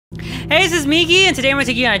Hey, this is Meekie, and today I'm going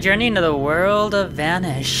to take you on a journey into the world of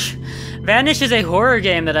Vanish. Vanish is a horror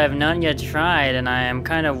game that I've not yet tried, and I am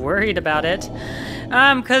kind of worried about it.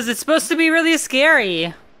 Because it's supposed to be really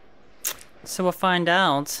scary. So we'll find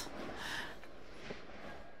out.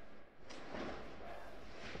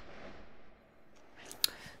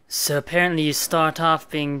 So apparently you start off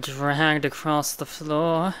being dragged across the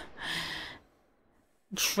floor.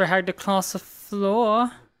 Dragged across the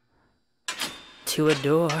floor to a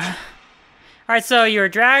door. Alright, so you're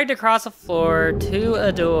dragged across the floor to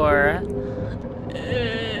a door.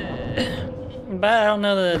 But I don't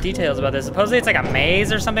know the details about this. Supposedly it's like a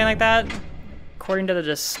maze or something like that, according to the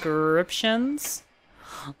descriptions.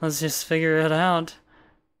 Let's just figure it out.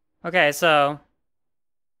 Okay, so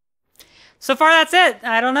far that's it.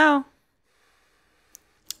 I don't know.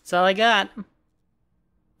 That's all I got.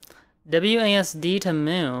 WASD to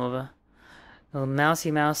move. Little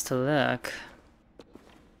mousy mouse to look.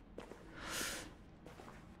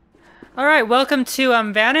 Alright, welcome to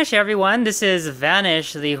Vanish, everyone. This is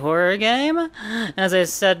Vanish, the horror game, as I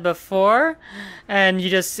said before. And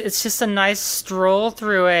it's just a nice stroll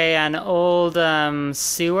through an old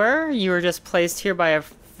sewer. You were just placed here by a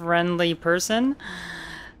friendly person.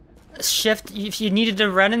 If you needed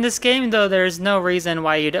to run in this game, though there's no reason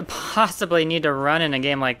why you'd possibly need to run in a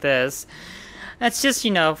game like this. That's just,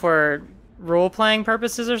 for role-playing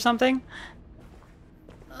purposes or something.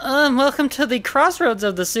 Welcome to the crossroads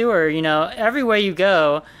of the sewer. Every way you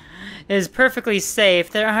go is perfectly safe.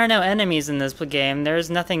 There are no enemies in this game. There's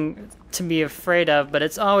nothing to be afraid of, but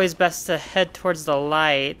it's always best to head towards the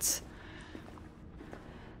light.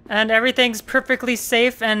 And everything's perfectly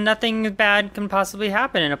safe and nothing bad can possibly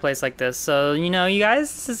happen in a place like this. So, you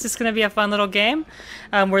guys, this is just gonna be a fun little game.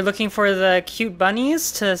 We're looking for the cute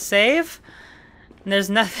bunnies to save. And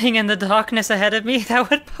there's nothing in the darkness ahead of me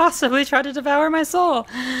that would possibly try to devour my soul.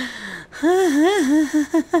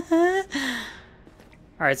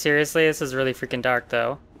 Alright, seriously, this is really freaking dark,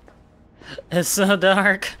 though. It's so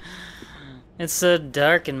dark. It's so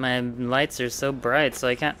dark and my lights are so bright, so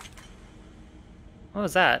I can't... What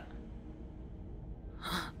was that?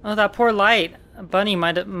 Oh, that poor light. A bunny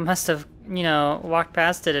must have, walked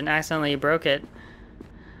past it and accidentally broke it.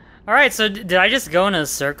 Alright, so did I just go in a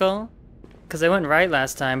circle? Because I went right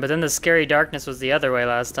last time, but then the scary darkness was the other way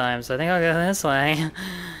last time, so I think I'll go this way.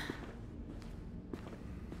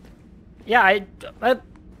 Yeah,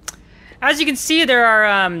 as you can see, there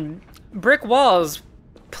are brick walls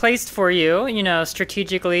placed for you,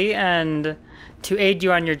 strategically and to aid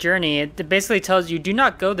you on your journey. It basically tells you, do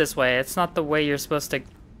not go this way. It's not the way you're supposed to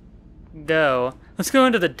go. Let's go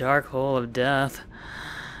into the dark hole of death.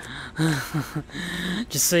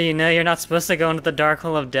 Just so you know, you're not supposed to go into the dark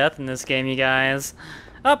hole of death in this game, you guys.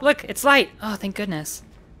 Oh, look, it's light. Oh, thank goodness.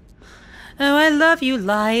 Oh, I love you,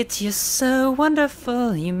 light. You're so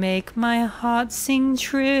wonderful. You make my heart sing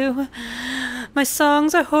true. My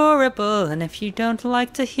songs are horrible, and if you don't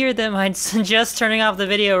like to hear them, I'd suggest turning off the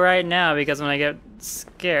video right now, because when I get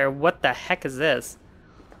scared, what the heck is this?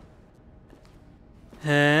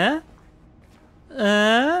 Huh?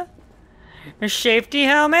 A safety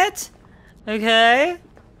helmet? Okay.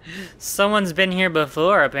 Someone's been here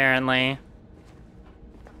before, apparently.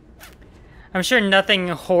 I'm sure nothing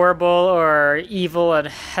horrible or evil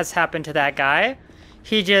has happened to that guy.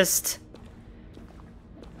 He just...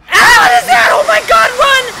 Ah! What is that? Oh my god,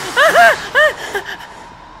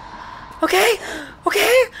 run! Okay,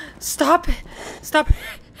 okay. Stop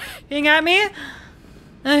hitting at me.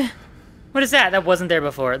 What is that? That wasn't there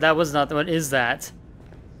before. That was not... What is that?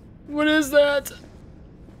 What is that?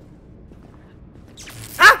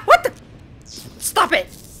 Ah! What the? Stop it!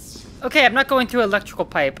 Okay, I'm not going through electrical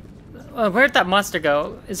pipe. Where'd that monster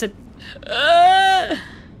go? Is it...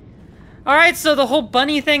 Alright, so the whole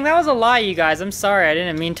bunny thing, that was a lie, you guys. I'm sorry, I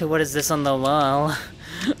didn't mean to. What is this on the wall?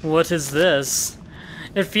 What is this?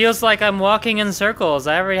 It feels like I'm walking in circles.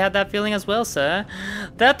 I already had that feeling as well, sir.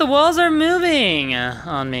 That the walls are moving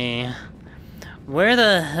on me. Where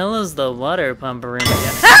the hell is the water pump room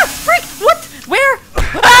again? Ah! Freak! What? Where?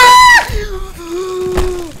 Ah!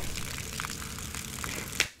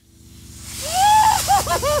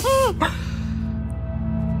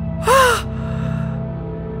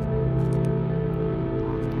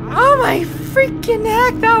 Oh my freaking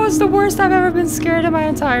heck! That was the worst I've ever been scared in my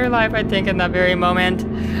entire life, I think, in that very moment.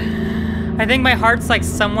 I think my heart's like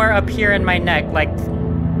somewhere up here in my neck, like...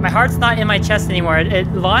 My heart's not in my chest anymore. It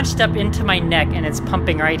launched up into my neck and it's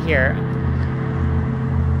pumping right here.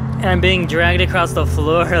 And I'm being dragged across the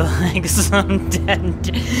floor like some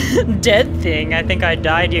dead thing. I think I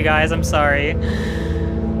died, you guys. I'm sorry.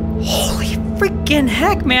 Holy freaking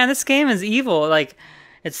heck, man. This game is evil. Like,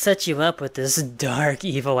 It sets you up with this dark,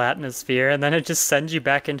 evil atmosphere, and then it just sends you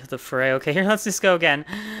back into the fray. Okay, here, let's just go again.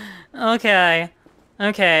 Okay.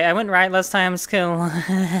 Okay, I went right last time, it's cool.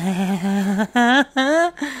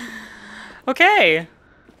 Okay.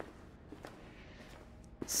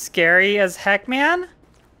 Scary as heck, man?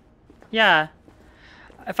 Yeah.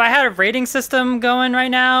 If I had a rating system going right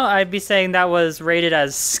now, I'd be saying that was rated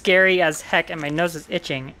as scary as heck, and my nose is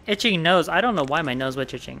itching. Itching nose. I don't know why my nose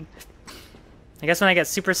was itching. I guess when I get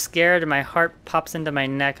super scared and my heart pops into my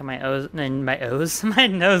neck and my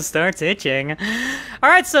nose starts itching.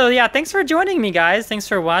 Alright, so yeah, thanks for joining me, guys. Thanks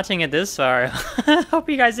for watching it this far. Hope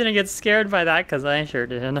you guys didn't get scared by that, because I sure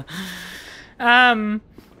did. I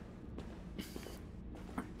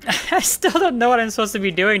still don't know what I'm supposed to be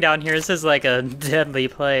doing down here. This is like a deadly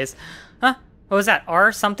place. Huh? What was that?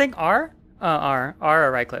 R something? R? Oh, R. R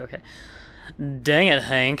or right click, okay. Dang it,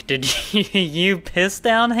 Hank. Did you piss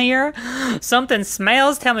down here? Something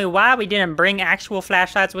smells. Tell me why we didn't bring actual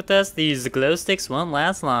flashlights with us. These glow sticks won't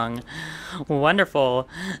last long. Wonderful.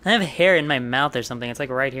 I have hair in my mouth or something. It's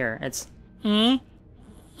like right here. It's... Okay,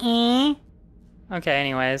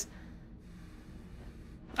 anyways.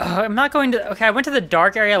 Oh, I'm not going to... Okay, I went to the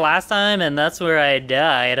dark area last time, and that's where I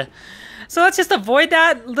died. So let's just avoid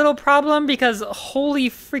that little problem, because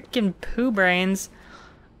holy freaking poo brains.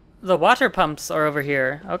 The water pumps are over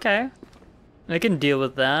here. Okay. I can deal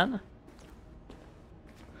with that.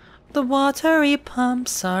 The watery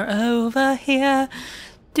pumps are over here.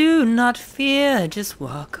 Do not fear, just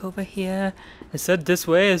walk over here. I said this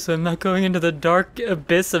way, so I'm not going into the dark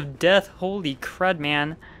abyss of death. Holy crud,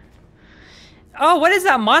 man. Oh, what is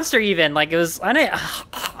that monster even? Like, it was... I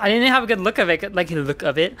didn't have a good look of it. I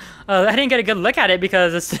didn't get a good look at it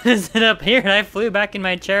because as soon as it appeared, I flew back in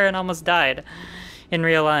my chair and almost died. In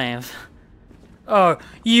real life. Oh,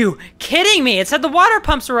 you kidding me? It said the water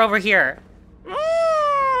pumps were over here.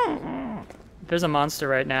 There's a monster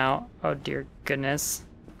right now. Oh dear goodness.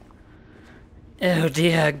 Oh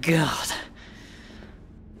dear God.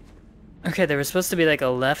 Okay, there was supposed to be like a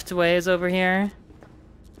left ways over here.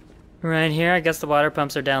 Right here, I guess the water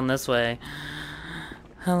pumps are down this way.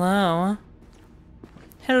 Hello?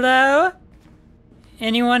 Hello?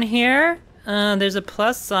 Anyone here? There's a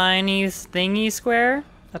plus signy thingy square.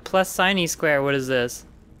 A plus signy square. What is this?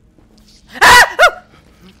 Ah! Oh!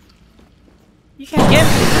 You can't get me.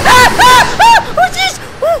 Ah! Ah! Ah! Oh jeez!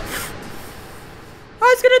 Oh! I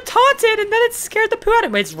was gonna taunt it, and then it scared the poo out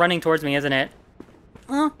of me. It's running towards me, isn't it?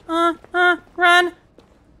 Run!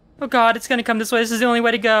 Oh God, it's gonna come this way. This is the only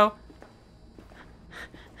way to go.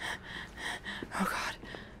 Oh God.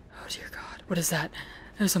 Oh dear God. What is that?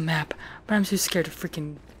 There's a map, but I'm too scared to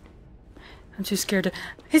freaking... I'm too scared to...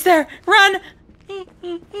 He's there! Run!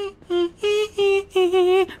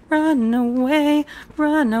 Run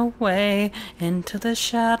away into the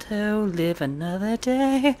shadow, live another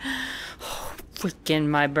day. Oh, freaking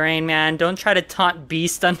my brain, man. Don't try to taunt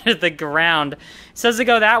Beast under the ground. It says to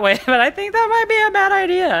go that way, but I think that might be a bad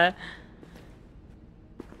idea.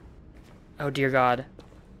 Oh dear God.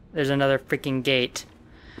 There's another freaking gate.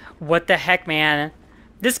 What the heck, man?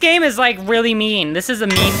 This game is like really mean. This is a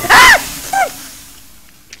mean... Ah!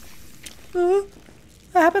 That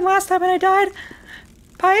happened last time and I died.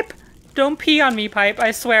 Pipe, don't pee on me, Pipe.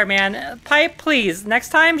 I swear, man. Pipe, please. Next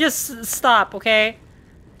time, just stop, okay?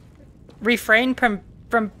 Refrain from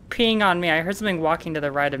peeing on me. I heard something walking to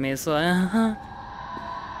the right of me, so...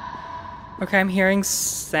 Okay, I'm hearing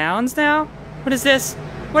sounds now. What is this?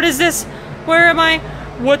 What is this? Where am I?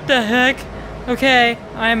 What the heck? Okay,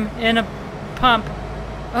 I'm in a pump.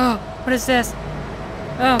 Oh, what is this?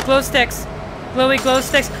 Oh, glow sticks. Glowy glow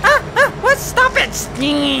sticks. What? Stop it!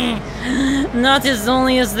 Not as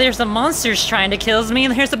only as there's a monsters trying to kill me,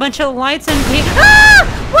 and there's a bunch of lights and pee. Ah!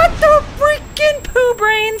 What the freaking poo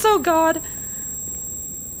brains? Oh God.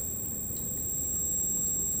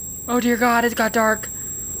 Oh dear God, it got dark.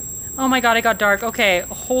 Oh my God, it got dark. Okay,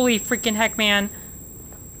 holy freaking heck, man.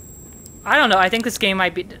 I don't know. I think this game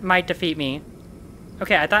might defeat me.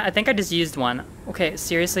 Okay, I think I just used one. Okay,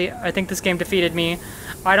 seriously, I think this game defeated me.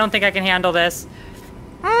 I don't think I can handle this.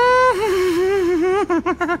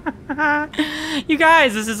 You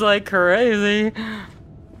guys, this is like crazy.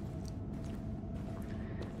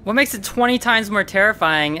 What makes it 20 times more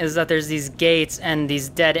terrifying is that there's these gates and these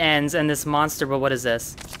dead ends and this monster, but what is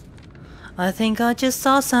this? I think I just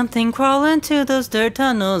saw something crawl into those dirt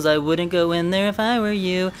tunnels. I wouldn't go in there if I were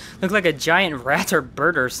you. Look like a giant rat or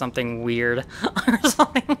bird or something weird. Or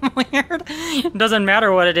something weird. It doesn't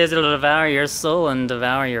matter what it is, it'll devour your soul and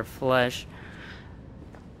devour your flesh.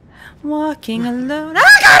 Walking alone.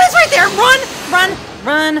 Oh God, it's right there! Run! Run!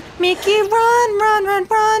 Run! Meekie, run! Run! Run!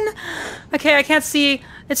 Run! Okay, I can't see.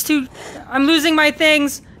 It's too... I'm losing my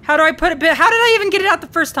things. How do I put it... How did I even get it out the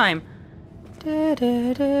first time?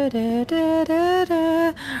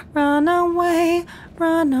 Run away,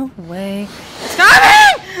 run away. It's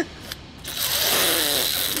coming!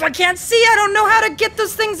 I can't see. I don't know how to get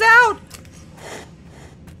those things out.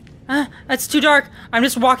 It's too dark. I'm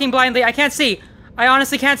just walking blindly. I can't see. I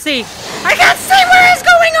honestly can't see. I can't see what is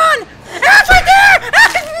going on. It's right there.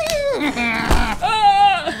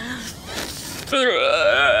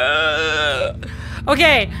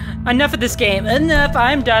 Okay, enough of this game. Enough.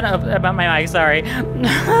 I'm done about my mic. Sorry.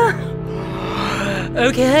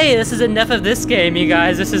 Okay, this is enough of this game, you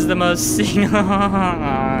guys. This is the most.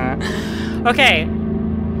 Okay.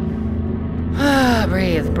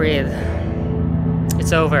 Breathe, breathe.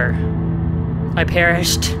 It's over. I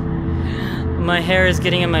perished. My hair is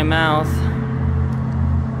getting in my mouth.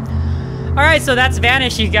 Alright, so that's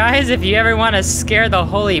Vanish, you guys. If you ever want to scare the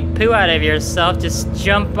holy poo out of yourself, just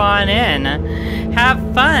jump on in. Have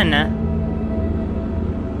fun.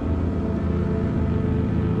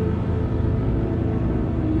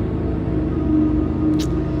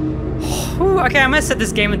 Okay, I'm gonna set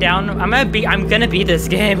this game down. I'm gonna beat this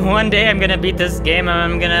game. One day I'm gonna beat this game and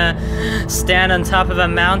I'm gonna stand on top of a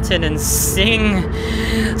mountain and sing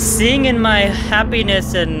in my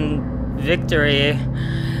happiness and victory.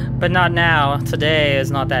 But not now. Today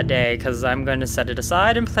is not that day, because I'm going to set it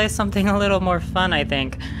aside and play something a little more fun, I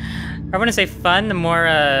think. I wouldn't say fun, more,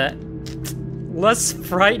 less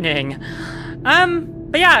frightening.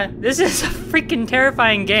 But yeah, this is a freaking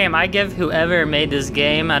terrifying game. I give whoever made this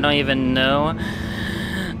game, I don't even know.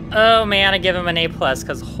 Oh man, I give him an A+,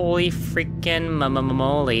 because holy freaking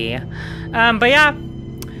moly. But yeah,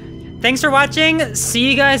 thanks for watching. See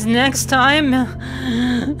you guys next time.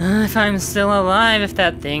 If I'm still alive, if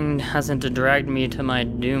that thing hasn't dragged me to my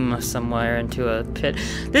doom somewhere into a pit.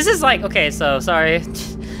 This is like, okay, so sorry,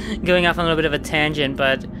 going off on a little bit of a tangent,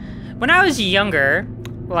 but when I was younger,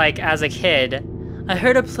 like as a kid, I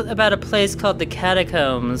heard about a place called the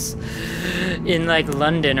Catacombs in like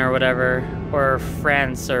London or whatever, or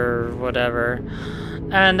France or whatever,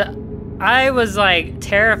 and I was like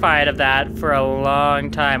terrified of that for a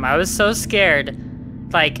long time. I was so scared.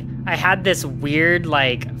 Like I had this weird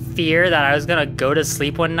like fear that I was gonna go to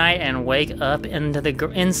sleep one night and wake up into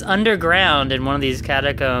the underground in one of these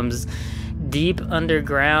catacombs, deep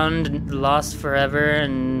underground, lost forever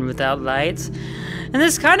and without lights. And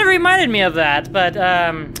this kind of reminded me of that, but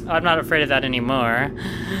I'm not afraid of that anymore.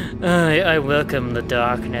 I welcome the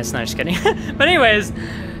darkness. No, just kidding. But anyways,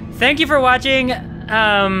 thank you for watching.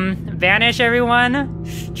 Vanish, everyone.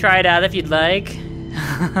 Try it out if you'd like.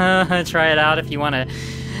 Try it out if you want to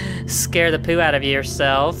scare the poo out of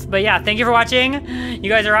yourself. But yeah, thank you for watching. You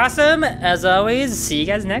guys are awesome. As always, see you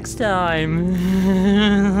guys next time.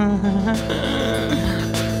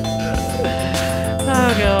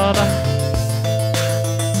 Oh, God.